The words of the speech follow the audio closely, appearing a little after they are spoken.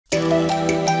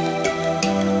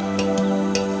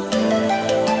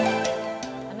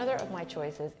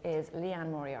Vanishes is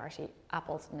Liane Moriarty,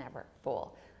 Apples Never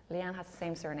Fall. Liane has the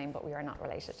same surname, but we are not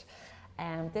related.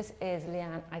 This is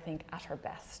Liane, I think, at her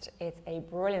best. It's a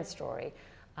brilliant story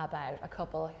about a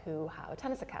couple who have a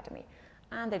tennis academy,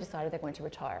 and they decided they're going to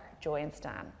retire, Joy and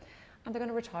Stan. And they're going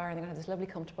to retire and they're going to have this lovely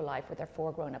comfortable life with their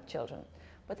 4 grown-up children.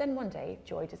 But then one day,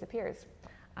 Joy disappears.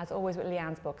 As always with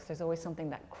Liane's books, there's always something,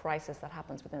 that crisis that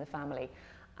happens within the family.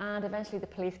 And eventually the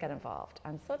police get involved,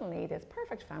 and suddenly this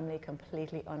perfect family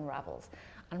completely unravels.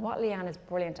 And what Liane is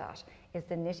brilliant at is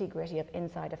the nitty-gritty of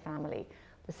inside a family,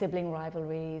 the sibling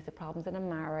rivalries, the problems in a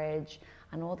marriage,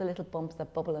 and all the little bumps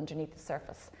that bubble underneath the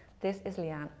surface. This is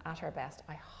Liane at her best.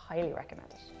 I highly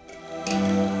recommend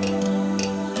it.